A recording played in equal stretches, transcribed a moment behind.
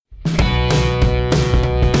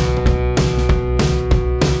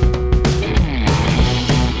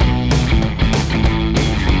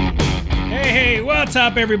What's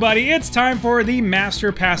up, everybody? It's time for the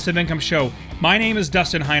Master Passive Income Show. My name is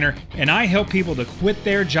Dustin Heiner, and I help people to quit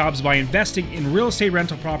their jobs by investing in real estate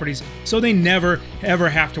rental properties so they never, ever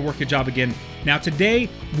have to work a job again. Now, today,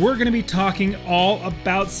 we're going to be talking all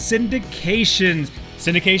about syndications.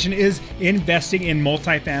 Syndication is investing in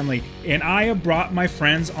multifamily, and I have brought my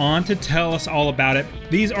friends on to tell us all about it.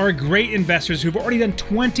 These are great investors who've already done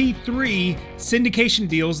 23 syndication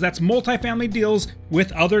deals, that's multifamily deals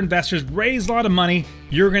with other investors, raised a lot of money.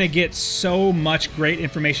 You're going to get so much great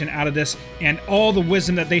information out of this, and all the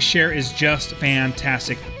wisdom that they share is just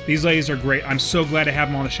fantastic. These ladies are great. I'm so glad to have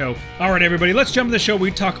them on the show. All right, everybody, let's jump to the show. We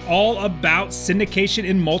talk all about syndication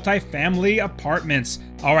in multifamily apartments.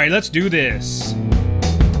 All right, let's do this.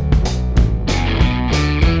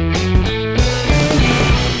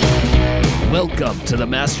 Welcome to the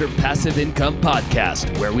Master Passive Income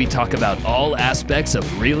Podcast, where we talk about all aspects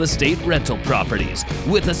of real estate rental properties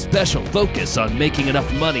with a special focus on making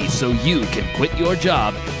enough money so you can quit your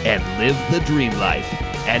job and live the dream life.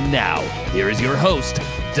 And now, here is your host,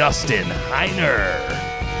 Dustin Heiner.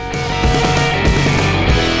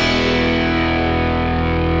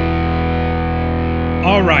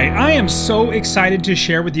 All right, I am so excited to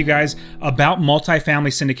share with you guys about multifamily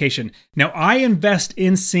syndication. Now, I invest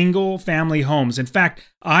in single family homes. In fact,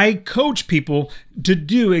 I coach people to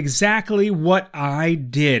do exactly what I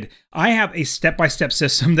did. I have a step-by-step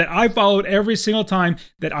system that I followed every single time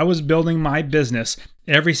that I was building my business.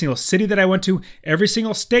 Every single city that I went to, every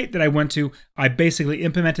single state that I went to, I basically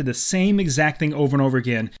implemented the same exact thing over and over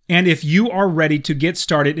again. And if you are ready to get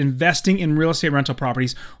started investing in real estate rental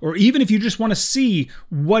properties, or even if you just want to see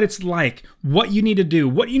what it's like, what you need to do,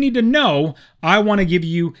 what you need to know, I want to give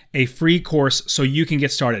you a free course so you can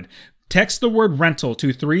get started. Text the word rental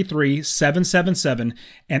to 33777,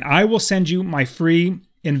 and I will send you my free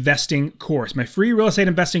investing course, my free real estate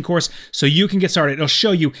investing course, so you can get started. It'll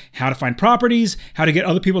show you how to find properties, how to get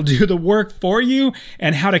other people to do the work for you,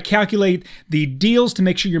 and how to calculate the deals to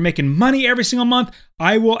make sure you're making money every single month.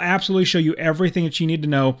 I will absolutely show you everything that you need to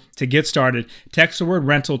know to get started. Text the word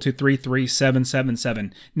rental to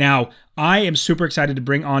 33777. Now, I am super excited to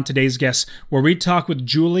bring on today's guests, where we talk with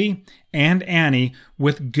Julie and Annie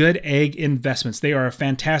with Goodegg Investments. They are a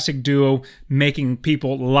fantastic duo, making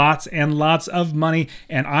people lots and lots of money,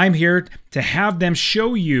 and I'm here to have them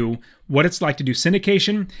show you what it's like to do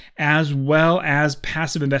syndication as well as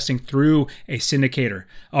passive investing through a syndicator.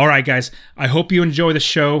 All right, guys, I hope you enjoy the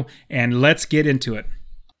show, and let's get into it.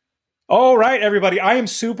 All right, everybody. I am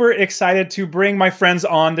super excited to bring my friends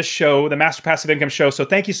on the show, the Master Passive Income Show. So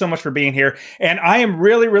thank you so much for being here. And I am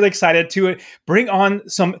really, really excited to bring on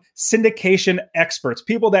some syndication experts,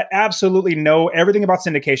 people that absolutely know everything about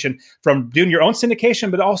syndication, from doing your own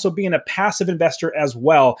syndication, but also being a passive investor as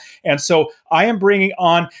well. And so I am bringing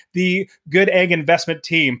on the Goodegg investment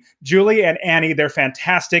team, Julie and Annie. They're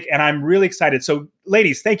fantastic, and I'm really excited. So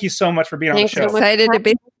ladies, thank you so much for being on the show. Excited to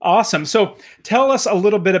be. Awesome. So tell us a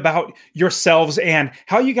little bit about yourselves and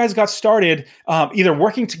how you guys got started, either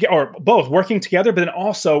working together or both working together, but then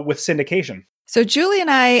also with syndication. So Julie and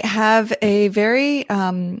I have a very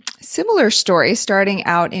similar story starting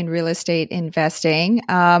out in real estate investing,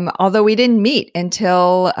 although we didn't meet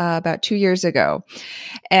until about 2 years ago.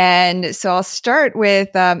 And so I'll start with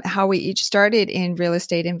how we each started in real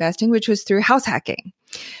estate investing, which was through house hacking.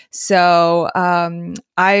 So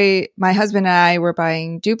my husband and I were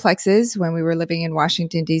buying duplexes when we were living in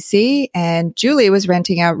Washington, D.C., and Julie was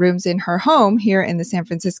renting out rooms in her home here in the San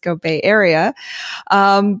Francisco Bay Area.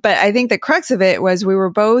 But I think the crux of it was we were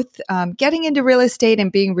both getting into real estate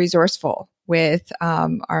and being resourceful with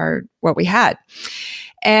what we had.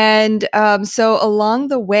 And so along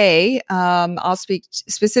the way, I'll speak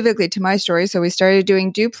specifically to my story. So we started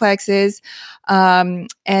doing duplexes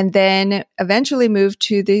and then eventually moved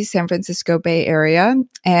to the San Francisco Bay Area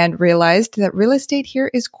and realized that real estate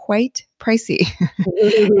here is quite pricey.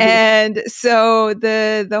 And so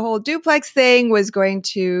the whole duplex thing was going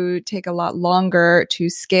to take a lot longer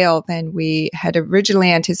to scale than we had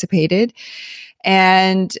originally anticipated.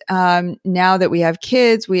 And now that we have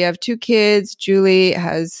kids, we have 2 kids. Julie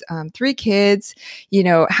has 3 kids. You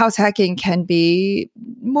know, house hacking can be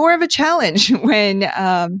more of a challenge when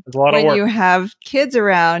you have kids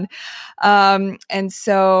around. And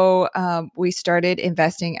so we started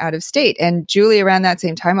investing out of state. And Julie, around that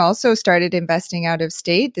same time, also started investing out of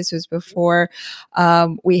state. This was before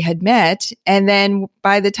we had met. And then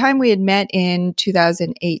by the time we had met in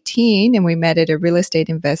 2018, and we met at a real estate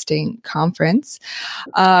investing conference,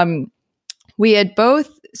 we had both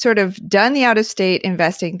sort of done the out-of-state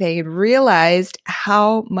investing. They had realized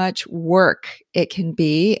how much work it can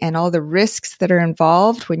be and all the risks that are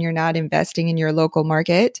involved when you're not investing in your local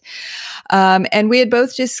market. And we had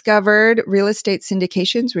both discovered real estate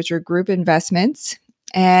syndications, which are group investments,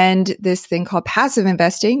 and this thing called passive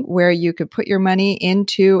investing, where you could put your money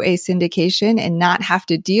into a syndication and not have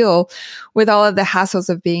to deal with all of the hassles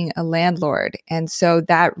of being a landlord. And so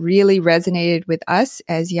that really resonated with us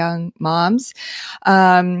as young moms,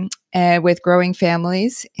 and with growing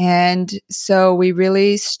families. And so we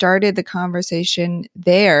really started the conversation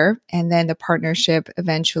there. And then the partnership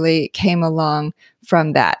eventually came along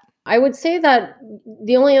from that. I would say that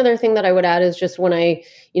the only other thing that I would add is just when I,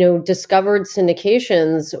 discovered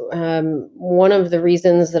syndications, one of the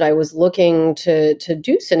reasons that I was looking to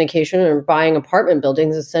do syndication or buying apartment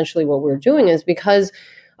buildings, essentially what we're doing, is because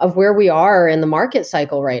of where we are in the market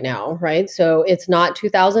cycle right now, right? So it's not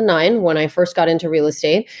 2009 when I first got into real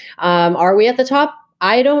estate. Are we at the top?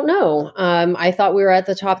 I don't know. I thought we were at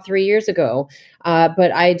the top 3 years ago.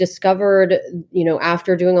 But I discovered,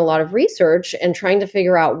 after doing a lot of research and trying to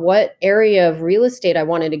figure out what area of real estate I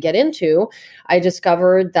wanted to get into, I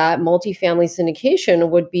discovered that multifamily syndication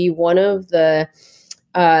would be one of the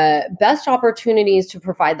best opportunities to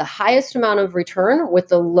provide the highest amount of return with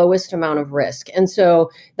the lowest amount of risk. And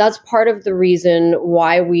so that's part of the reason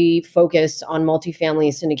why we focus on multifamily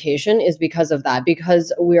syndication, is because of that,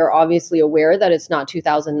 because we are obviously aware that it's not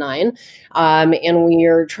 2009. And we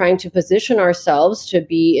are trying to position ourselves to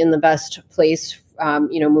be in the best place,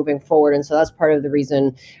 moving forward. And so that's part of the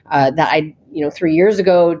reason that I 3 years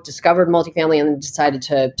ago discovered multifamily and decided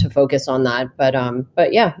to focus on that.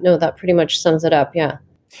 But yeah, no, that pretty much sums it up. Yeah.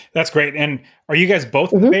 That's great. And are you guys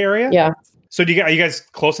both in the Bay Area? Yeah. So are you guys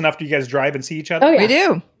close enough? Do you guys drive and see each other? Oh, yeah. We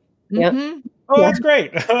do. Yeah. Mm-hmm. Oh, that's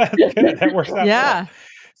great. That's good. That works out. Yeah.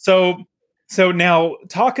 Well. So now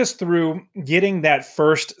talk us through getting that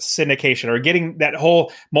first syndication or getting that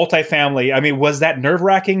whole multifamily. I mean, was that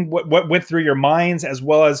nerve-wracking? What went through your minds, as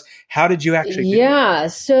well as how did you actually do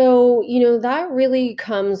that? So, that really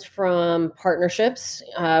comes from partnerships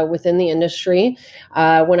within the industry.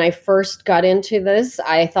 When I first got into this,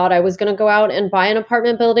 I thought I was going to go out and buy an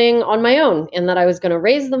apartment building on my own, and that I was going to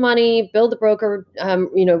raise the money, build the broker,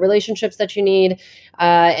 relationships that you need,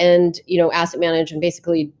 and, asset manage and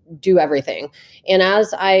basically do everything. And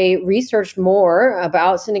as I researched more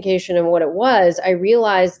about syndication and what it was, I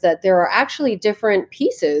realized that there are actually different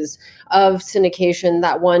pieces of syndication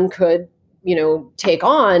that one could, take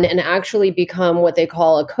on and actually become what they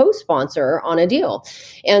call a co-sponsor on a deal.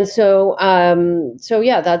 And so,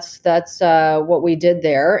 yeah, that's what we did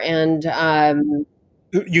there. And,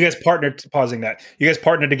 you guys partnered, pausing that, you guys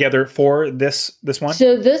partnered together for this one?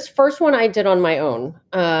 So this first one I did on my own,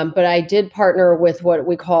 but I did partner with what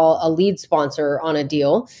we call a lead sponsor on a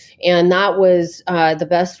deal. And that was the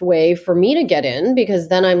best way for me to get in, because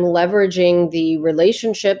then I'm leveraging the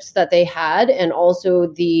relationships that they had and also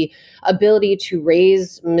the ability to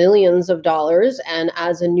raise millions of dollars. And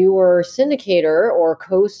as a newer syndicator or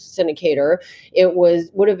co-syndicator, it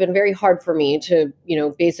would have been very hard for me to,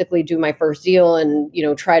 basically do my first deal and,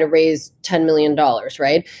 try to raise $10 million,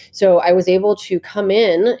 right? So I was able to come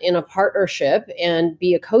in a partnership and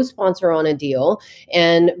be a co-sponsor on a deal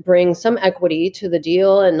and bring some equity to the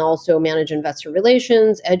deal and also manage investor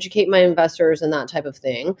relations, educate my investors and that type of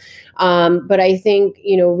thing. But I think,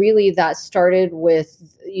 really that started with,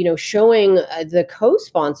 showing the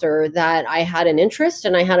co-sponsor that I had an interest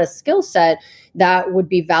and I had a skill set that would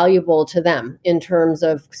be valuable to them in terms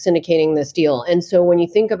of syndicating this deal. And so when you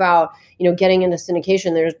think about, getting into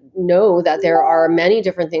syndication, know that there are many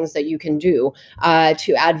different things that you can do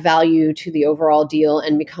to add value to the overall deal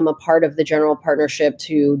and become a part of the general partnership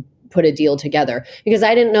to put a deal together, because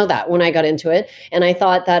I didn't know that when I got into it. And I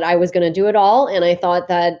thought that I was going to do it all. And I thought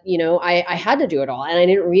that, I had to do it all. And I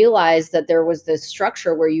didn't realize that there was this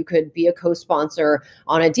structure where you could be a co-sponsor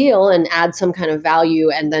on a deal and add some kind of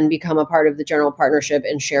value and then become a part of the general partnership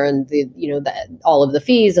and share in the, all of the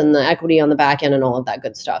fees and the equity on the back end and all of that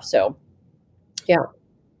good stuff. So, yeah.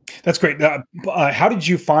 That's great. How did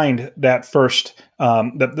you find that first,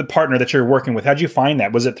 the partner that you're working with? How did you find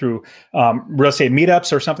that? Was it through real estate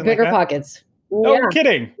meetups or something Bigger like that? Pockets. No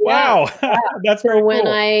kidding. Yeah. Wow. That's very So when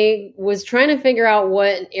cool. I was trying to figure out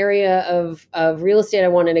what area of real estate I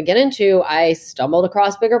wanted to get into, I stumbled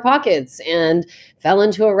across Bigger Pockets and fell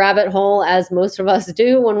into a rabbit hole, as most of us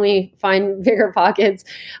do when we find Bigger Pockets.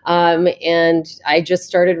 And I just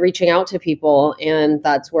started reaching out to people, and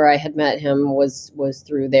that's where I had met him was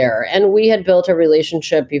through there. And we had built a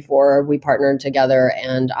relationship before we partnered together,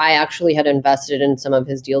 and I actually had invested in some of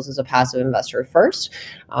his deals as a passive investor first,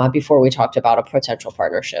 before we talked about a potential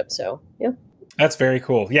partnership. So, yeah. That's very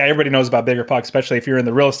cool. Yeah, everybody knows about Bigger Pockets, especially if you're in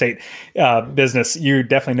the real estate business. You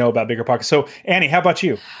definitely know about Bigger Pockets. So, Annie, how about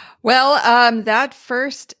you? Well, that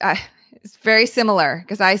first, it's very similar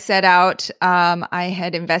because I set out, I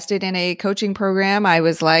had invested in a coaching program. I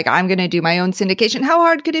was like, I'm going to do my own syndication. How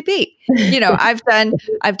hard could it be? I've done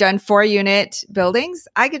 4-unit buildings.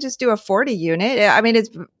 I could just do a 40-unit. I mean,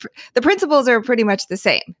 the principles are pretty much the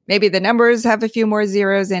same. Maybe the numbers have a few more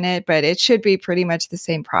zeros in it, but it should be pretty much the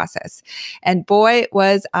same process. And boy,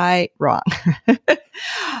 was I wrong.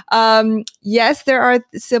 Yes, there are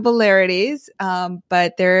similarities,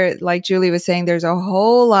 but there, like Julie was saying, there's a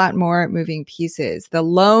whole lot more moving pieces. The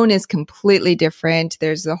loan is completely different.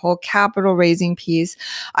 There's the whole capital raising piece.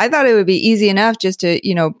 I thought it would be easy enough just to,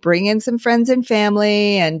 bring in some friends and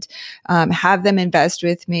family and have them invest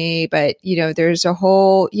with me. But, there's a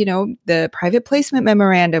whole, the private placement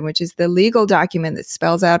memorandum, which is the legal document that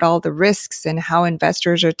spells out all the risks and how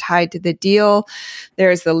investors are tied to the deal.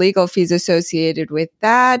 There's the legal fees associated with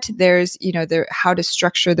that. There's, how to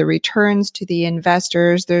structure the returns to the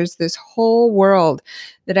investors. There's this whole world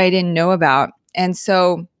that I didn't know about. And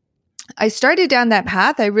so I started down that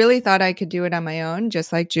path. I really thought I could do it on my own,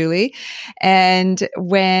 just like Julie. And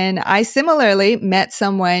when I similarly met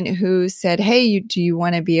someone who said, hey, do you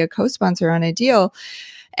want to be a co-sponsor on a deal?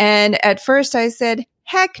 And at first I said,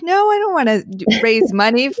 heck no, I don't want to raise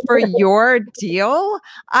money for your deal.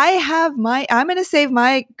 I'm going to save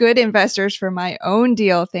my good investors for my own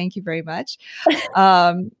deal. Thank you very much.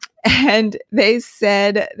 And they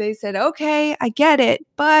said, okay, I get it.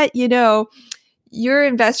 But, your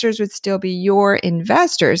investors would still be your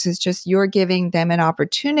investors. It's just you're giving them an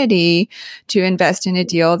opportunity to invest in a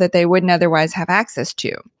deal that they wouldn't otherwise have access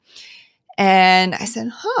to. And I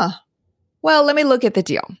said, well, let me look at the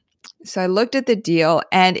deal. So I looked at the deal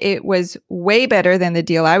and it was way better than the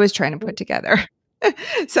deal I was trying to put together.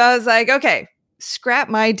 So I was like, okay, scrap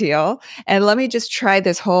my deal and let me just try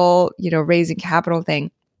this whole, raising capital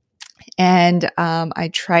thing. And I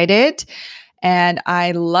tried it and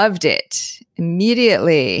I loved it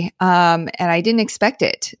immediately. And I didn't expect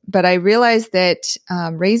it, but I realized that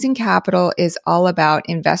raising capital is all about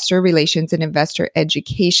investor relations and investor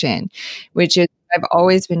education, which is I've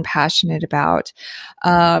always been passionate about.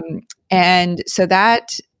 And so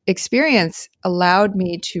that experience allowed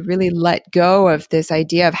me to really let go of this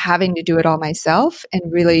idea of having to do it all myself and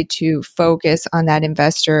really to focus on that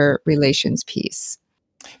investor relations piece.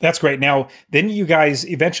 That's great. Now, then you guys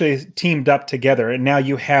eventually teamed up together and now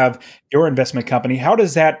you have your investment company. How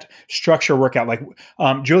does that structure work out? Like,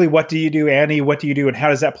 Julie, what do you do? Annie, what do you do? And how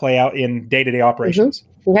does that play out in day-to-day operations?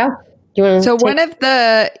 Mm-hmm. Yeah. So one of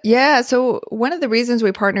the reasons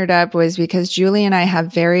we partnered up was because Julie and I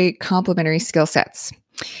have very complementary skill sets.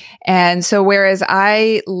 And so whereas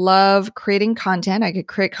I love creating content, I could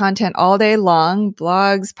create content all day long,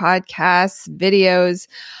 blogs, podcasts, videos.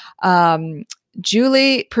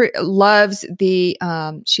 Julie loves the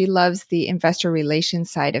investor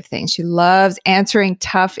relations side of things. She loves answering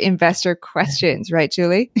tough investor questions, right,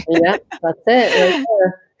 Julie? Yeah, that's it. Right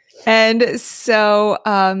there. And so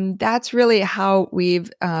that's really how we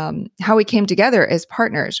came together as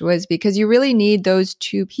partners, was because you really need those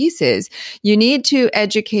two pieces. You need to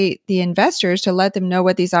educate the investors to let them know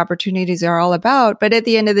what these opportunities are all about. But at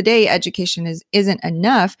the end of the day, education isn't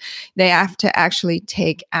enough. They have to actually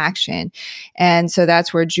take action. And so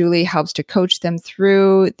that's where Julie helps to coach them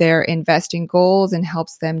through their investing goals and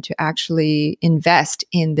helps them to actually invest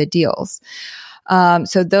in the deals.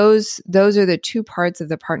 So those are the two parts of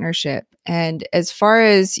the partnership. And as far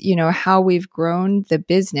as, how we've grown the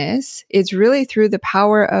business, it's really through the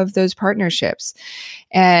power of those partnerships.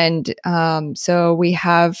 And so we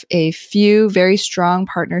have a few very strong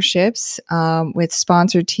partnerships with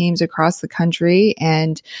sponsored teams across the country.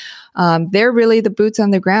 And they're really the boots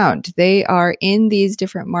on the ground. They are in these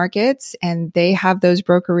different markets and they have those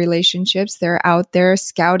broker relationships. They're out there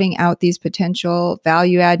scouting out these potential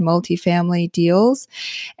value add multifamily deals.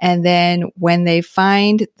 And then when they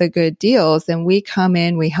find the good deals, then we come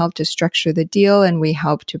in, we help to structure the deal and we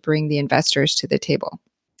help to bring the investors to the table.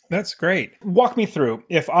 That's great. Walk me through.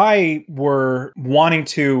 If I were wanting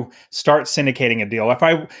to start syndicating a deal,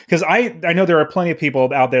 because I know there are plenty of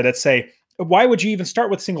people out there that say, why would you even start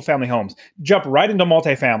with single family homes? Jump right into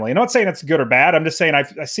multifamily. I'm not saying it's good or bad. I'm just saying I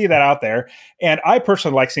see that out there. And I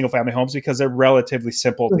personally like single family homes because they're relatively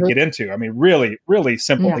simple to get into. I mean, really, really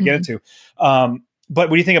simple to get into. But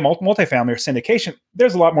when you think of multifamily or syndication,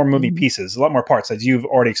 there's a lot more moving pieces, a lot more parts, as you've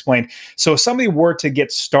already explained. So if somebody were to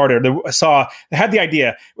get started, they had the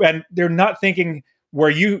idea, and they're not thinking where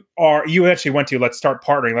you actually went to, let's start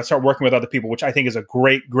partnering, let's start working with other people, which I think is a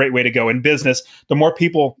great way to go in business. The more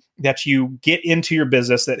people that you get into your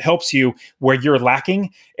business that helps you where you're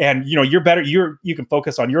lacking, and you're better, you can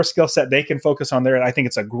focus on your skill set, they can focus on their. I think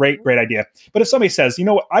it's a great idea. But if somebody says,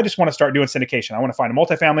 I just want to start doing syndication, I want to find a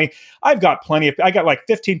multifamily, I got like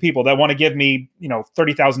 15 people that want to give me,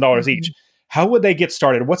 $30,000 each. How would they get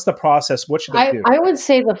started? What's the process? What should they do? I would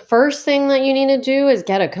say the first thing that you need to do is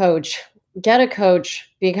get a coach. Get a coach,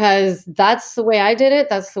 because that's the way I did it.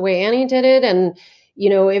 That's the way Annie did it. And,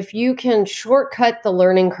 if you can shortcut the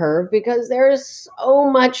learning curve, because there's so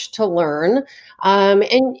much to learn.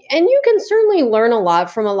 And you can certainly learn a lot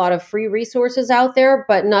from a lot of free resources out there,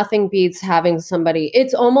 but nothing beats having somebody.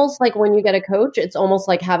 It's almost like when you get a coach, it's almost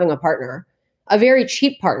like having a partner, a very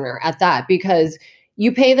cheap partner at that, because you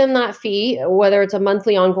pay them that fee, whether it's a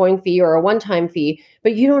monthly ongoing fee or a one-time fee,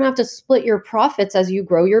 but you don't have to split your profits as you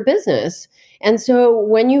grow your business. And so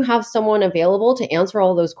when you have someone available to answer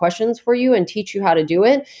all those questions for you and teach you how to do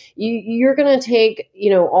it, you're going to take,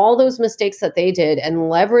 all those mistakes that they did and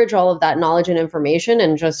leverage all of that knowledge and information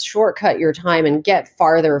and just shortcut your time and get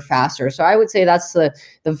farther faster. So I would say that's the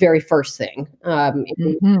very first thing.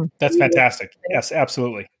 That's fantastic. Yes,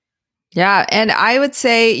 absolutely. Yeah. And I would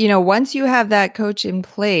say, once you have that coach in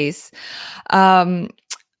place,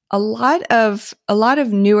 a lot of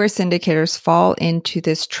newer syndicators fall into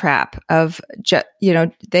this trap of,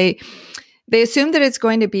 they assume that it's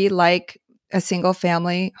going to be like a single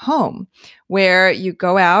family home where you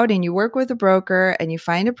go out and you work with a broker and you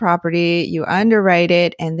find a property, you underwrite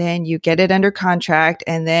it, and then you get it under contract,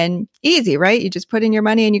 and then easy, right? You just put in your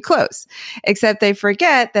money and you close. Except they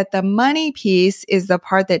forget that the money piece is the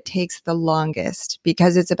part that takes the longest,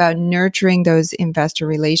 because it's about nurturing those investor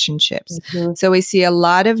relationships. So we see a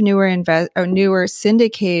lot of newer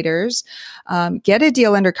syndicators get a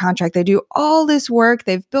deal under contract. They do all this work.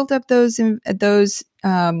 They've built up those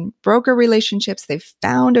broker relationships. They've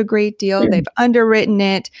found a great deal. They've underwritten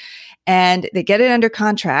it, and they get it under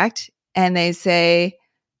contract, and they say,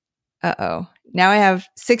 now I have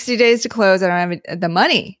 60 days to close. I don't have the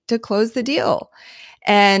money to close the deal.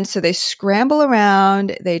 And so they scramble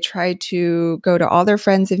around. They try to go to all their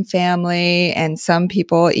friends and family. And some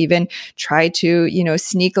people even try to,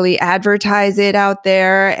 sneakily advertise it out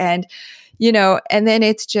there. And and then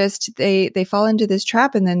it's just, they fall into this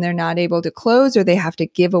trap, and then they're not able to close, or they have to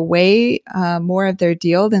give away more of their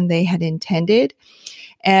deal than they had intended.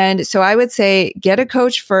 And so I would say get a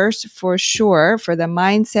coach first, for sure, for the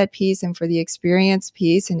mindset piece and for the experience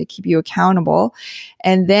piece, and to keep you accountable.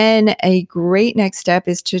 And then a great next step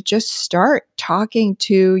is to just start talking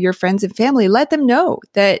to your friends and family. Let them know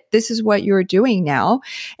that this is what you're doing now.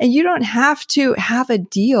 And you don't have to have a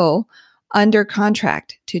deal under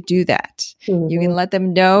contract to do that. You can let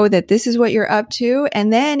them know that this is what you're up to.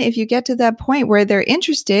 And then if you get to that point where they're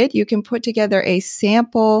interested, you can put together a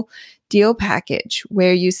sample deal package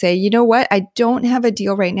where you say, you know what, I don't have a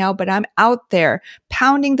deal right now, but I'm out there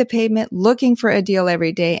pounding the pavement, looking for a deal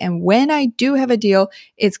every day. And when I do have a deal,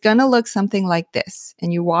 it's going to look something like this.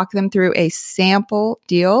 And you walk them through a sample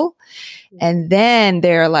deal. And then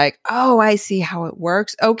they're like, oh, I see how it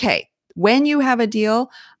works. Okay. When you have a deal,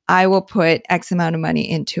 I will put X amount of money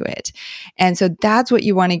into it. And so that's what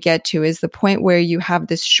you want to get to, is the point where you have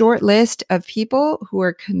this short list of people who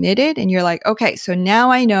are committed, and you're like, okay, so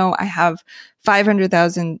now I know I have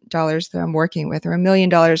 $500,000 that I'm working with, or $1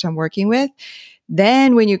 million I'm working with.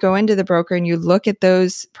 Then when you go into the broker and you look at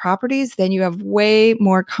those properties, then you have way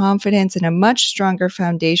more confidence and a much stronger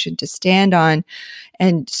foundation to stand on.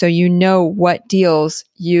 And so you know what deals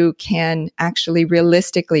you can actually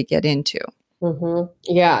realistically get into.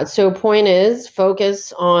 Yeah. So point is,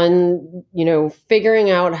 focus on,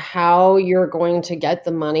 figuring out how you're going to get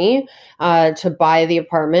the money to buy the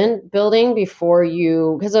apartment building before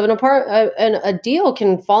because of a deal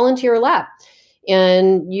can fall into your lap,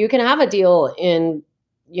 and you can have a deal in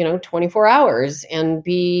 24 hours and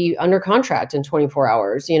be under contract in 24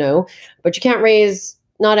 hours, but you can't raise.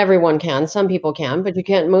 Not everyone can. Some people can, but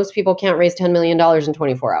most people can't raise $10 million in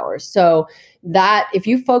 24 hours. So that if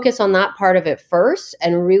you focus on that part of it first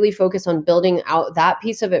and really focus on building out that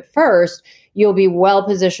piece of it first, you'll be well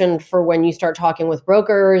positioned for when you start talking with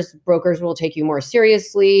brokers. Brokers will take you more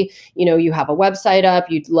seriously. You have a website up,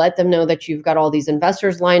 you let them know that you've got all these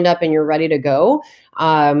investors lined up and you're ready to go.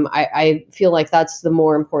 I feel like that's the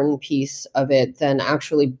more important piece of it than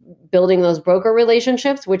actually building those broker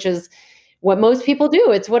relationships, which is what most people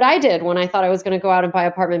do. It's what I did when I thought I was going to go out and buy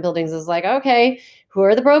apartment buildings. Is like, okay, who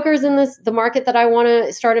are the brokers in the market that I want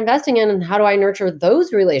to start investing in, and how do I nurture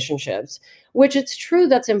those relationships? Which it's true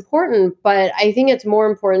that's important, but I think it's more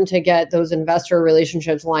important to get those investor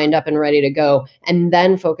relationships lined up and ready to go, and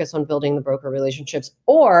then focus on building the broker relationships,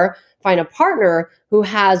 or find a partner who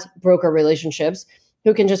has broker relationships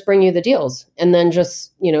who can just bring you the deals, and then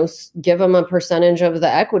just, give them a percentage of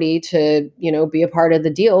the equity to, be a part of the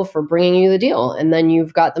deal for bringing you the deal. And then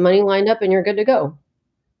you've got the money lined up and you're good to go.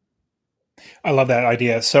 I love that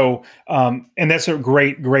idea. So, and that's a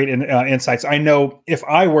great insights. I know if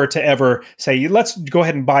I were to ever say, let's go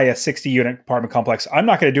ahead and buy a 60-unit apartment complex, I'm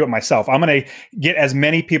not going to do it myself. I'm going to get as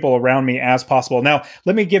many people around me as possible. Now,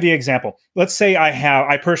 let me give you an example. Let's say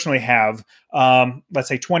I personally have, let's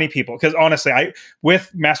say 20 people. Because honestly, with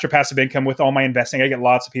Master Passive Income, with all my investing, I get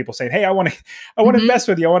lots of people saying, "Hey, I want to invest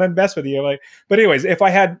with you. I want to invest with you." But anyways, if I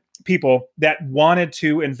had people that wanted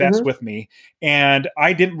to invest with me, and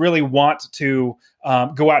I didn't really want to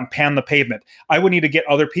go out and pound the pavement, I would need to get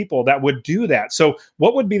other people that would do that. So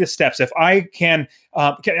what would be the steps if I can,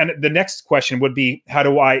 and the next question would be,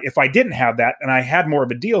 if I didn't have that and I had more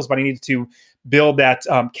of a deals, but I needed to build that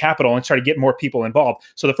capital and try to get more people involved.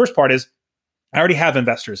 So the first part is, I already have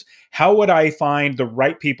investors. How would I find the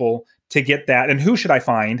right people to get that? And who should I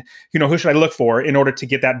find? Who should I look for in order to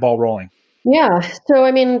get that ball rolling? Yeah. So,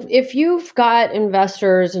 if you've got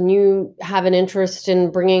investors and you have an interest in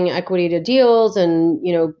bringing equity to deals and,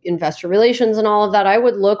 investor relations and all of that, I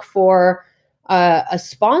would look for a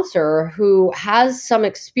sponsor who has some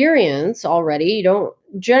experience already. You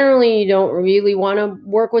don't really want to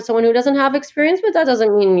work with someone who doesn't have experience, but that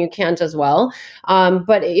doesn't mean you can't as well.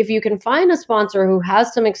 But if you can find a sponsor who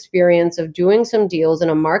has some experience of doing some deals in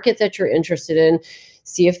a market that you're interested in,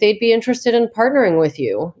 see if they'd be interested in partnering with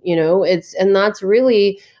you. And that's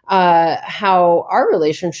really how our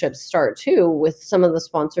relationships start too, with some of the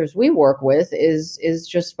sponsors we work with, is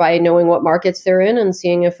just by knowing what markets they're in and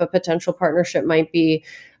seeing if a potential partnership might be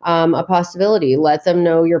a possibility. Let them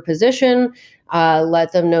know your position.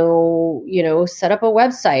 Let them know, set up a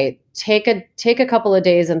website, take a couple of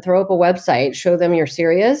days and throw up a website, show them you're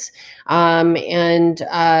serious, and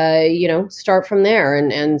start from there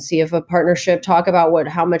and see if a partnership, talk about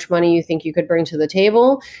how much money you think you could bring to the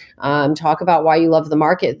table, talk about why you love the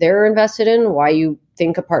market they're invested in, why you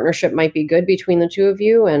think a partnership might be good between the two of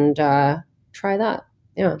you, and try that.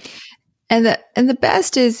 Yeah. And the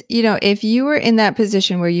best is, if you are in that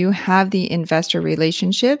position where you have the investor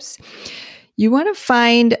relationships, you want to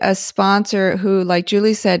find a sponsor who, like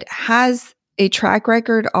Julie said, has a track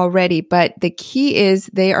record already, but the key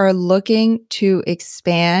is they are looking to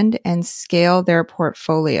expand and scale their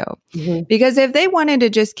portfolio. Mm-hmm. Because if they wanted to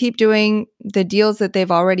just keep doing the deals that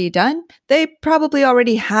they've already done, they probably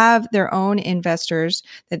already have their own investors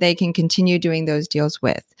that they can continue doing those deals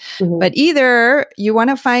with. Mm-hmm. But either you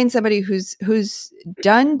want to find somebody who's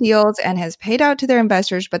done deals and has paid out to their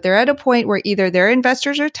investors, but they're at a point where either their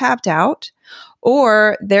investors are tapped out,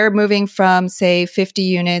 or they're moving from, say, 50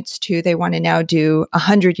 units to they want to now do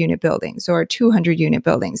 100-unit buildings or 200-unit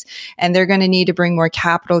buildings, and they're going to need to bring more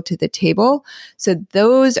capital to the table. So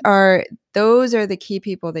those are the key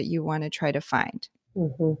people that you want to try to find.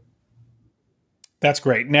 Mm-hmm. That's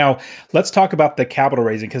great. Now, let's talk about the capital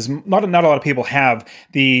raising, because not a lot of people have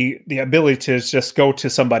the ability to just go to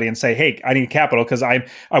somebody and say, "Hey, I need capital because I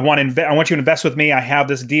want you to invest with me. I have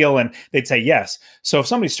this deal," and they'd say yes. So if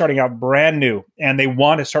somebody's starting out brand new and they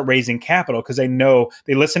want to start raising capital because they know,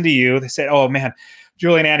 they listen to you, they say, "Oh man,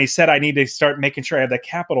 Julie and Annie said I need to start making sure I have the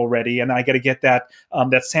capital ready, and I got to get that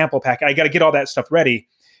sample pack. I got to get all that stuff ready."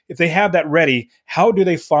 If they have that ready, how do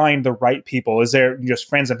they find the right people? Is there just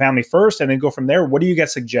friends and family first and then go from there? What do you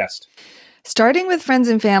guys suggest? Starting with friends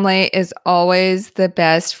and family is always the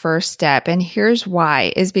best first step. And here's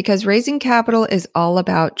why, is because raising capital is all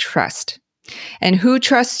about trust. And who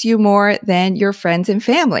trusts you more than your friends and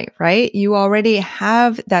family, right? You already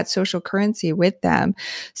have that social currency with them.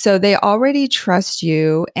 So they already trust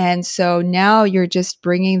you. And so now you're just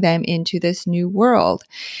bringing them into this new world.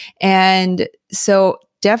 And so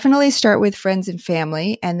definitely start with friends and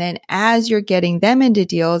family. And then as you're getting them into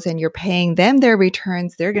deals and you're paying them their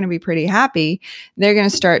returns, they're going to be pretty happy. They're going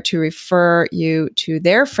to start to refer you to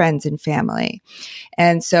their friends and family.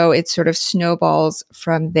 And so it sort of snowballs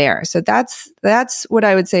from there. So that's what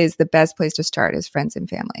I would say is the best place to start, is friends and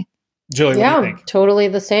family. Julie, what do you think? Totally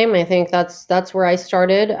the same. I think that's where I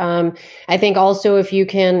started. I think also if you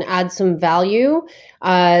can add some value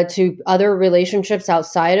to other relationships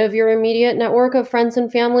outside of your immediate network of friends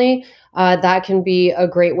and family, that can be a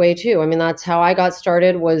great way too. I mean, that's how I got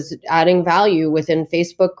started, was adding value within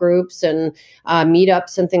Facebook groups and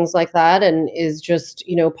meetups and things like that, and is just,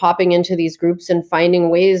 popping into these groups and finding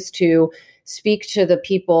ways to speak to the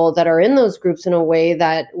people that are in those groups in a way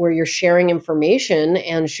that where you're sharing information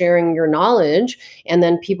and sharing your knowledge, and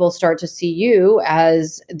then people start to see you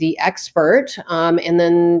as the expert, and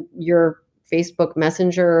then your Facebook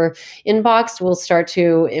Messenger inbox will start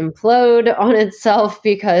to implode on itself,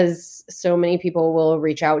 because so many people will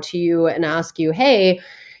reach out to you and ask you, hey,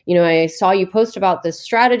 I saw you post about this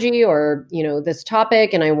strategy or, this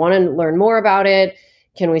topic, and I want to learn more about it.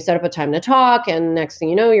 Can we set up a time to talk? And next thing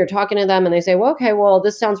you know, you're talking to them and they say, well, okay, well,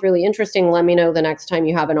 this sounds really interesting. Let me know the next time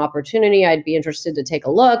you have an opportunity. I'd be interested to take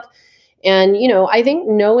a look. And, I think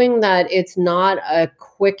knowing that it's not a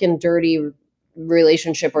quick and dirty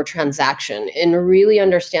relationship or transaction, and really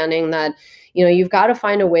understanding that, you've got to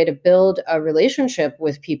find a way to build a relationship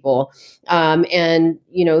with people. And,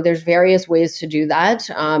 there's various ways to do that.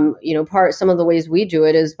 Some of the ways we do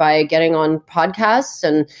it is by getting on podcasts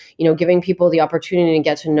and, giving people the opportunity to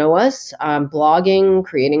get to know us, blogging,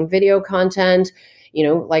 creating video content,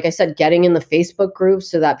 like I said, getting in the Facebook group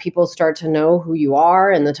so that people start to know who you are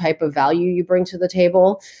and the type of value you bring to the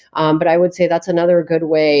table. But I would say that's another good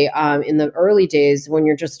way in the early days when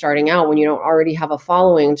you're just starting out, when you don't already have a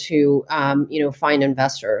following, to, find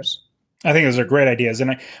investors. I think those are great ideas.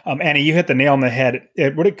 And Annie, you hit the nail on the head.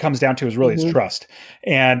 What it comes down to is really is trust.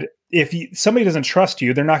 And if somebody doesn't trust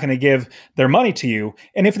you, they're not going to give their money to you.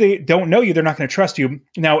 And if they don't know you, they're not going to trust you.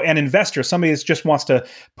 Now, an investor, somebody that just wants to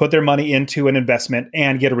put their money into an investment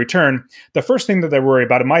and get a return, the first thing that they're worried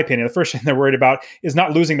about, in my opinion, the first thing they're worried about is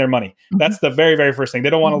not losing their money. That's the very, very first thing. They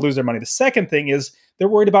don't want to lose their money. The second thing is they're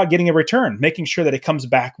worried about getting a return, making sure that it comes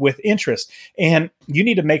back with interest. And you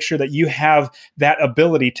need to make sure that you have that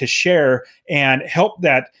ability to share and help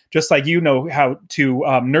that, just like you know how to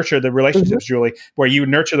nurture the relationships, Julie, where you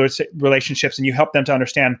nurture those relationships and you help them to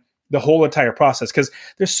understand the whole entire process, because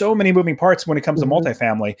there's so many moving parts when it comes to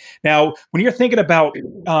multifamily. Now, when you're thinking about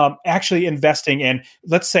actually investing in,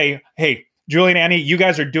 let's say, hey, Julie and Annie, you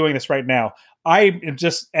guys are doing this right now. I am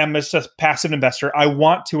just a passive investor. I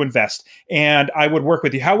want to invest and I would work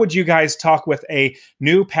with you. How would you guys talk with a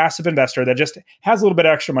new passive investor that just has a little bit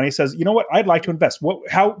of extra money, says, you know what, I'd like to invest?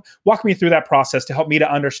 Walk me through that process to help me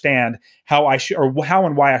to understand how I should, or how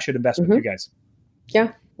and why I should invest with you guys.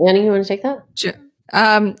 Yeah. Annie, you want to take that?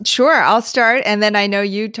 Sure. I'll start. And then I know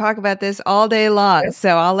you talk about this all day long.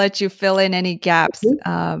 So I'll let you fill in any gaps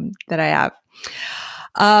that I have.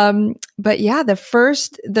 But yeah, the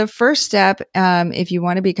first step, if you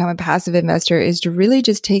want to become a passive investor, is to really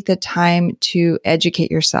just take the time to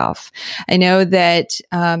educate yourself. I know that,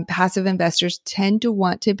 passive investors tend to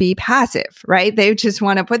want to be passive, right? They just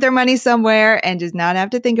want to put their money somewhere and just not have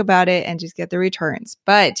to think about it and just get the returns.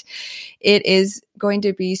 But it is going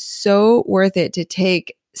to be so worth it to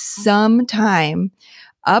take some time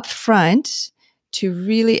up front to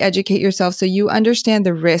really educate yourself so you understand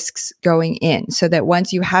the risks going in, so that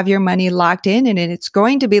once you have your money locked in, and it's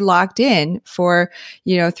going to be locked in for,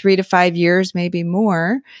 3 to 5 years, maybe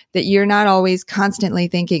more, that you're not always constantly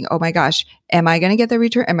thinking, oh my gosh, am I going to get the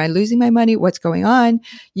return? Am I losing my money? What's going on?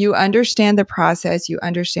 You understand the process, you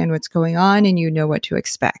understand what's going on, and you know what to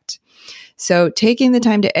expect. So taking the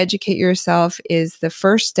time to educate yourself is the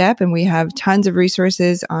first step. And we have tons of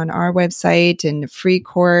resources on our website and a free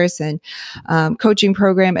course and coaching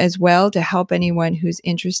program as well to help anyone who's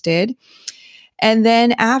interested. And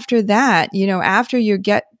then after that, after you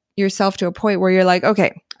get yourself to a point where you're like,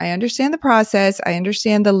 okay, I understand the process, I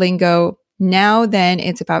understand the lingo. Now then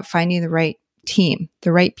it's about finding the right team,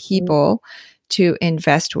 the right people to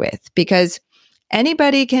invest with, because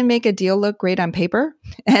anybody can make a deal look great on paper,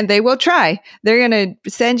 and they will try. They're going to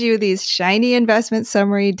send you these shiny investment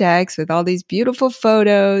summary decks with all these beautiful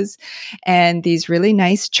photos and these really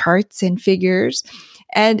nice charts and figures.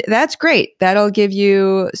 And that's great. That'll give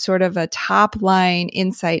you sort of a top line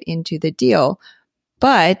insight into the deal.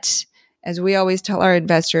 But as we always tell our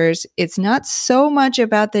investors, it's not so much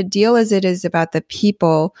about the deal as it is about the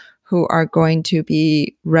people who are going to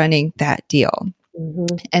be running that deal.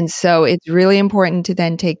 And so it's really important to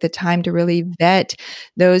then take the time to really vet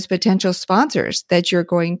those potential sponsors that you're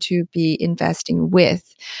going to be investing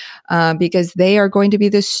with, because they are going to be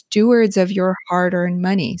the stewards of your hard-earned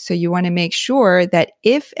money. So you want to make sure that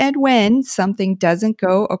if and when something doesn't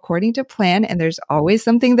go according to plan, and there's always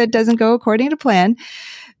something that doesn't go according to plan,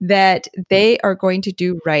 that they are going to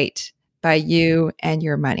do right by you and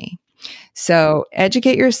your money. So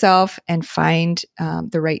educate yourself and find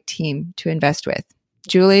the right team to invest with.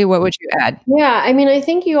 Julie, what would you add? Yeah, I mean, I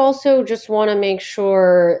think you also just want to make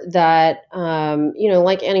sure that,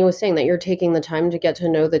 like Annie was saying, that you're taking the time to get to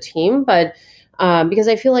know the team. But because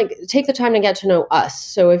I feel like take the time to get to know us.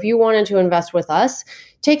 So if you wanted to invest with us,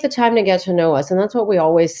 take the time to get to know us. And that's what we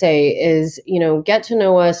always say is, get to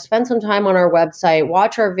know us, spend some time on our website,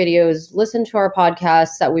 watch our videos, listen to our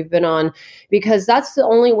podcasts that we've been on, because that's the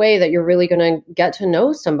only way that you're really going to get to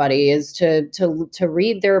know somebody is to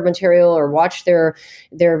read their material or watch their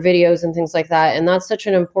videos and things like that. And that's such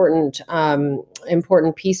an important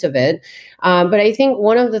piece of it. But I think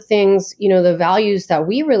one of the things, the values that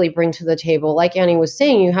we really bring to the table, like Annie was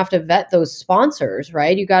saying, you have to vet those sponsors,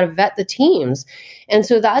 right? You got to vet the teams. And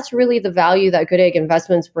so that's really the value that Goodegg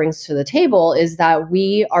Investments brings to the table, is that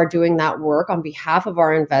we are doing that work on behalf of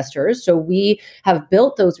our investors. So we have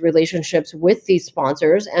built those relationships with these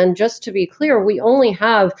sponsors. And just to be clear, we only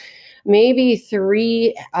have maybe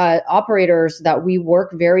 3 operators that we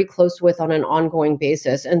work very close with on an ongoing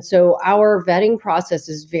basis. And so our vetting process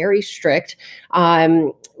is very strict.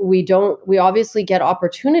 We obviously get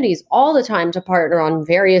opportunities all the time to partner on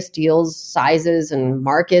various deals, sizes and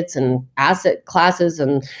markets and asset classes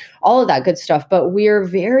and all of that good stuff. But we're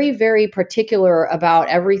very, very particular about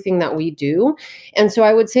everything that we do. And so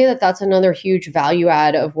I would say that that's another huge value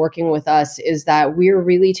add of working with us, is that we're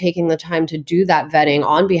really taking the time to do that vetting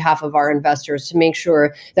on behalf of our investors to make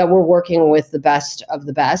sure that we're working with the best of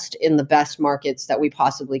the best in the best markets that we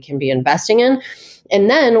possibly can be investing in. And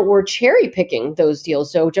then we're cherry picking those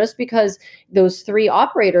deals. So just because those 3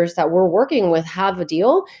 operators that we're working with have a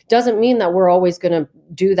deal doesn't mean that we're always going to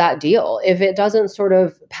do that deal. If it doesn't sort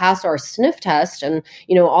of pass our sniff test and,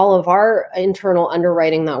 all of our internal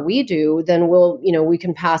underwriting that we do, then we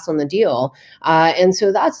can pass on the deal. And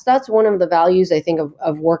so that's one of the values, I think,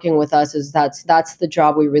 of working with us, is that's the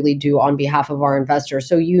job we really do on behalf of our investors.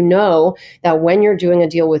 So that when you're doing a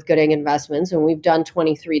deal with Goodegg Investments, and we've done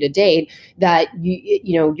 23 to date, that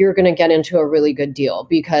you're going to get into a really good deal,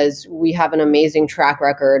 because we have an amazing track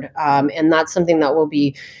record. And that's something that will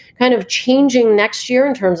be kind of changing next year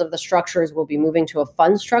in terms of the structures. We'll be moving to a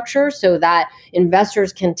fund structure so that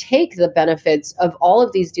investors can take the benefits of all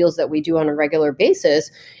of these deals that we do on a regular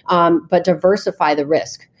basis, but diversify the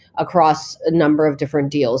risk across a number of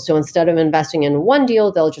different deals. So instead of investing in one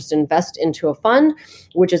deal, they'll just invest into a fund,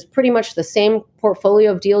 which is pretty much the same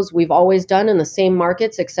portfolio of deals we've always done in the same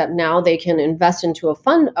markets, except now they can invest into a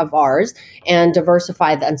fund of ours and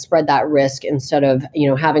diversify that and spread that risk, instead of,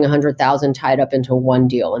 having 100,000 tied up into one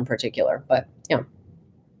deal in particular. But yeah.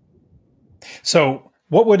 So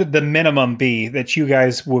what would the minimum be that you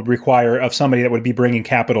guys would require of somebody that would be bringing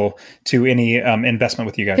capital to any investment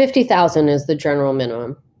with you guys? 50,000 is the general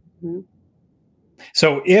minimum. Mm-hmm.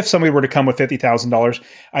 So if somebody were to come with $50,000,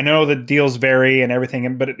 I know the deals vary and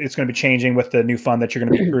everything, but it's going to be changing with the new fund that you're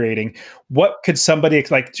going to be creating. What could somebody,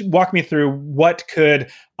 walk me through, what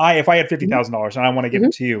could if I had $50,000 and I want to give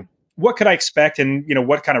it to you, what could I expect, and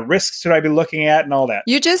what kind of risks should I be looking at and all that?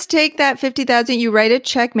 You just take that $50,000, you write a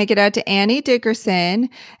check, make it out to Annie Dickerson.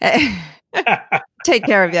 Take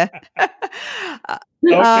care of you.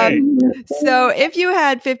 Okay. So if you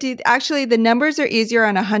had 50, actually the numbers are easier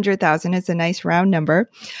on 100,000. It's a nice round number.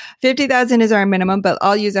 50,000 is our minimum, but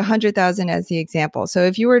I'll use 100,000 as the example. So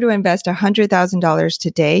if you were to invest $100,000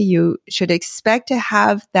 today, you should expect to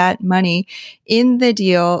have that money in the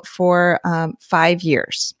deal for 5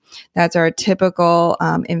 years. That's our typical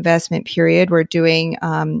investment period. We're doing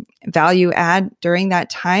value add during that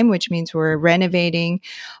time, which means we're renovating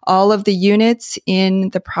all of the units in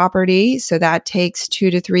the property. So that takes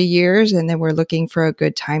 2 to 3 years, and then we're looking for a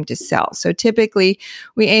good time to sell. So typically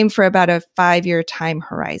we aim for about a 5-year time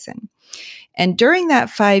horizon. And during that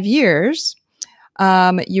 5 years,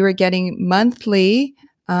 you are getting monthly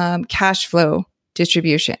cash flow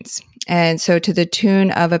distributions. And so to the tune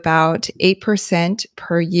of about 8%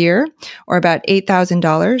 per year, or about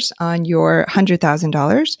 $8,000 on your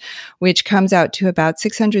 $100,000, which comes out to about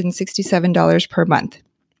 $667 per month.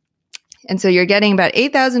 And so you're getting about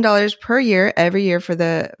 $8,000 per year every year for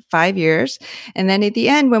the 5 years. And then at the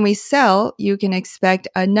end, when we sell, you can expect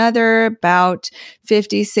another about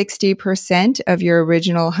 50-60% of your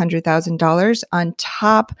original $100,000 on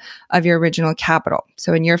top of your original capital.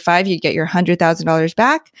 So in year 5, you get your $100,000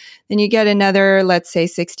 back. Then you get another, let's say,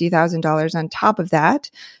 $60,000 on top of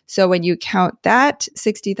that. So when you count that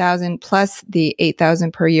 $60,000 plus the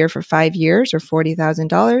 $8,000 per year for 5 years, or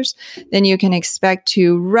 $40,000, then you can expect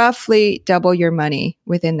to roughly double your money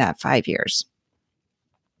within that 5 years.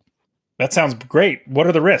 That sounds great. What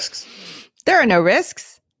are the risks? There are no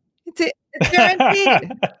risks. It's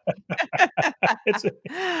guaranteed. it's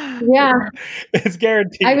Yeah. it's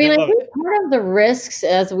guaranteed. I mean, I love think it. part of the risks,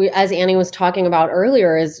 as Annie was talking about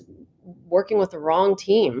earlier, is working with the wrong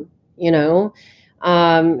team. You know,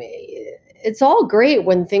 it's all great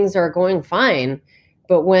when things are going fine,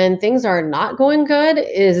 but when things are not going good,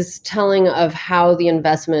 is telling of how the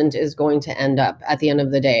investment is going to end up at the end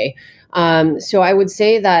of the day. So I would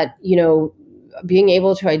say that, being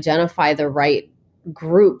able to identify the right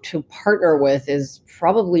group to partner with is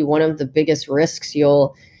probably one of the biggest risks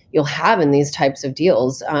you'll have in these types of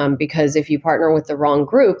deals, because if you partner with the wrong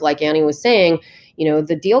group, like Annie was saying,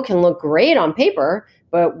 the deal can look great on paper,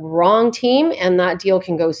 but wrong team, and that deal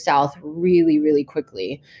can go south really, really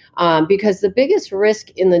quickly, because the biggest risk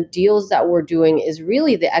in the deals that we're doing is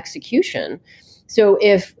really the execution. So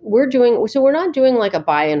we're not doing like a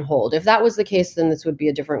buy and hold. If that was the case, then this would be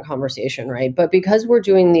a different conversation, right? But because we're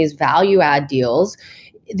doing these value add deals,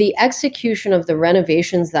 the execution of the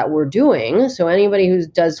renovations that we're doing, so anybody who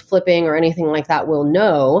does flipping or anything like that will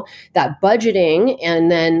know that budgeting,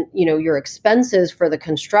 and then your expenses for the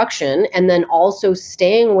construction, and then also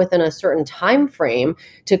staying within a certain time frame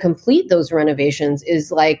to complete those renovations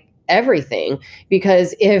is like everything.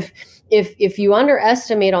 Because if you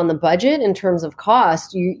underestimate on the budget in terms of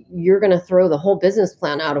cost, you're going to throw the whole business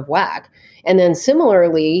plan out of whack. And then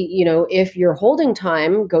similarly, if your holding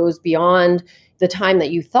time goes beyond the time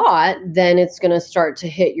that you thought, then it's going to start to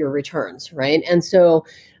hit your returns, right? And so,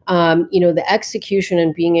 the execution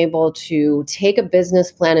and being able to take a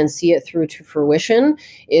business plan and see it through to fruition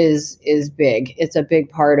is big. It's a big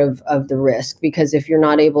part of the risk, because if you're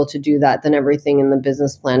not able to do that, then everything in the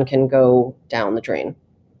business plan can go down the drain.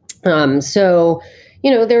 So,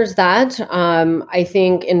 there's that. I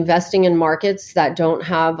think investing in markets that don't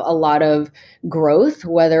have a lot of growth,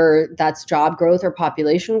 whether that's job growth or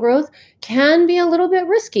population growth, can be a little bit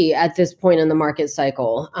risky at this point in the market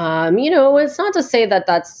cycle. It's not to say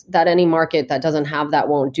that any market that doesn't have that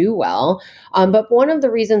won't do well. But one of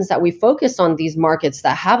the reasons that we focus on these markets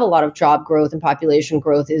that have a lot of job growth and population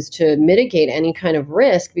growth is to mitigate any kind of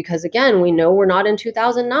risk, because again, we know we're not in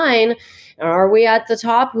 2009. Are we at the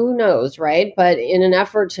top? Who knows, right? But in an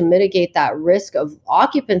effort to mitigate that risk of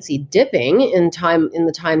occupancy dipping in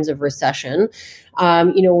the times of recession,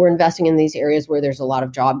 we're investing in these areas where there's a lot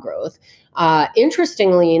of job growth.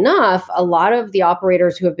 Interestingly enough, a lot of the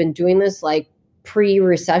operators who have been doing this, like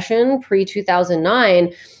pre-recession,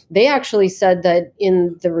 pre-2009, they actually said that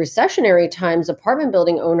in the recessionary times, apartment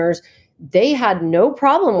building owners, they had no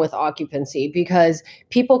problem with occupancy because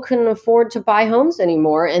people couldn't afford to buy homes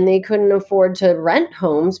anymore, and they couldn't afford to rent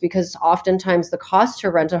homes because oftentimes the cost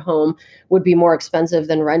to rent a home would be more expensive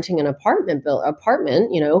than renting an apartment.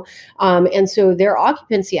 And so their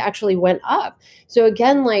occupancy actually went up. So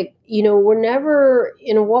again, we're never,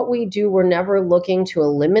 in what we do, we're never looking to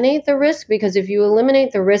eliminate the risk, because if you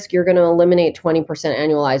eliminate the risk, you're going to eliminate 20%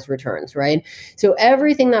 annualized returns, right? So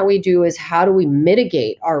everything that we do is, how do we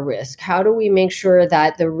mitigate our risk? How do we make sure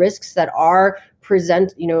that the risks that are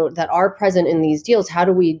present in these deals, how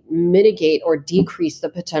do we mitigate or decrease the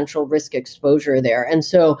potential risk exposure there? And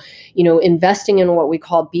so, investing in what we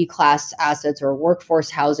call B-class assets or workforce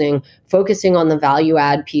housing, focusing on the value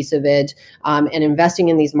add piece of it, and investing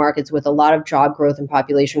in these markets with a lot of job growth and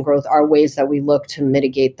population growth are ways that we look to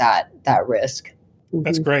mitigate that risk. Mm-hmm.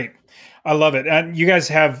 That's great. I love it. And you guys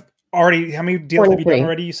have already, how many deals 23. Have you done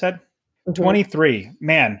already, you said? Mm-hmm. 23.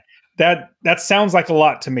 Man. That sounds like a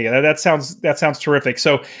lot to me. That sounds terrific.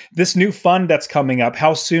 So this new fund that's coming up,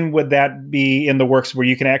 how soon would that be in the works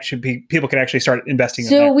where people can actually start investing in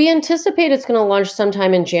that? So we anticipate it's going to launch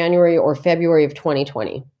sometime in January or February of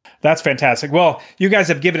 2020. That's fantastic. Well, you guys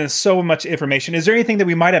have given us so much information. Is there anything that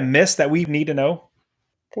we might have missed that we need to know?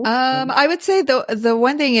 I would say the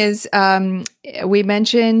one thing is, we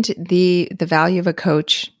mentioned the value of a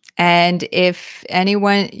coach. And if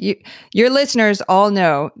anyone, your listeners all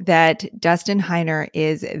know that Dustin Heiner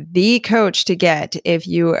is the coach to get.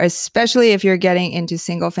 Especially if you're getting into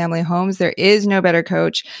single family homes, there is no better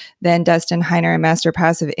coach than Dustin Heiner and Master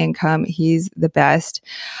Passive Income. He's the best.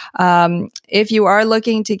 If you are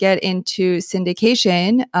looking to get into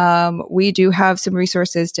syndication, we do have some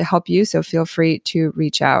resources to help you. So feel free to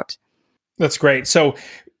reach out. That's great. So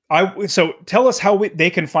tell us how they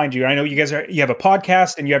can find you. I know you have a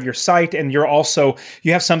podcast and you have your site, and you have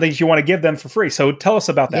something you want to give them for free. So tell us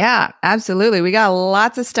about that. Yeah, absolutely. We got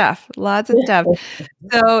lots of stuff.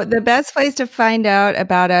 So the best place to find out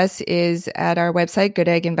about us is at our website,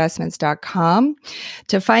 goodegginvestments.com.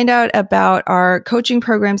 To find out about our coaching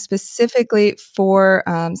program specifically for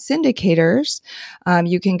syndicators,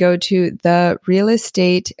 you can go to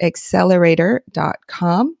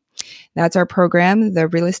therealestateaccelerator.com. That's our program, the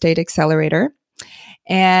Real Estate Accelerator.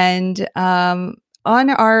 And on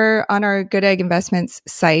our Goodegg Investments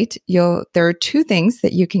site, there are two things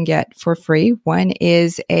that you can get for free. One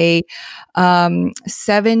is a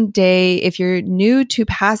 7-day, if you're new to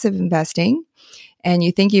passive investing and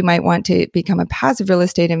you think you might want to become a passive real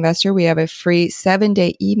estate investor, we have a free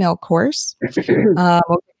 7-day email course. We'll give you 1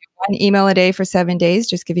 email a day for 7 days,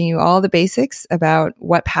 just giving you all the basics about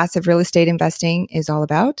what passive real estate investing is all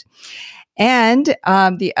about. And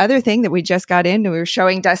the other thing that we just got in, and we were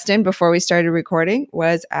showing Dustin before we started recording,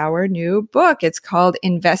 was our new book. It's called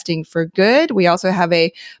Investing for Good. We also have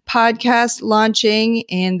a podcast launching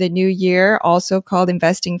in the new year, also called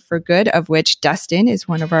Investing for Good, of which Dustin is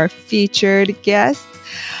one of our featured guests.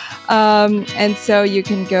 And so you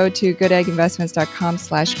can go to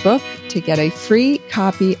goodegginvestments.com/book to get a free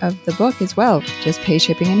copy of the book as well. Just pay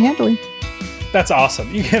shipping and handling. That's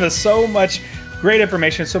awesome. You give us so much great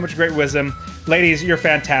information, so much great wisdom. Ladies, you're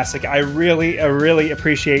fantastic. I really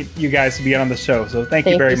appreciate you guys being on the show. So thank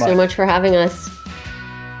you very much. Thank you so much for having us.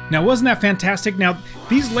 Now, wasn't that fantastic? Now,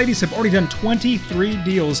 these ladies have already done 23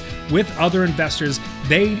 deals with other investors.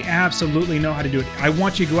 They absolutely know how to do it. I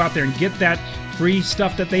want you to go out there and get that free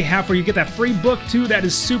stuff that they have for you. Get that free book too. That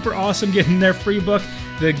is super awesome, getting their free book.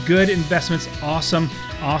 The Good Investments, awesome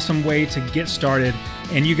way to get started.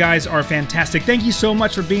 And you guys are fantastic. Thank you so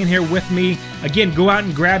much for being here with me. Again, go out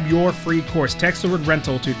and grab your free course. Text the word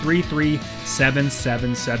rental to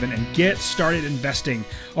 33777 and get started investing.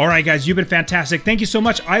 All right, guys, you've been fantastic. Thank you so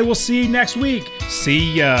much. I will see you next week.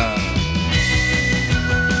 See ya.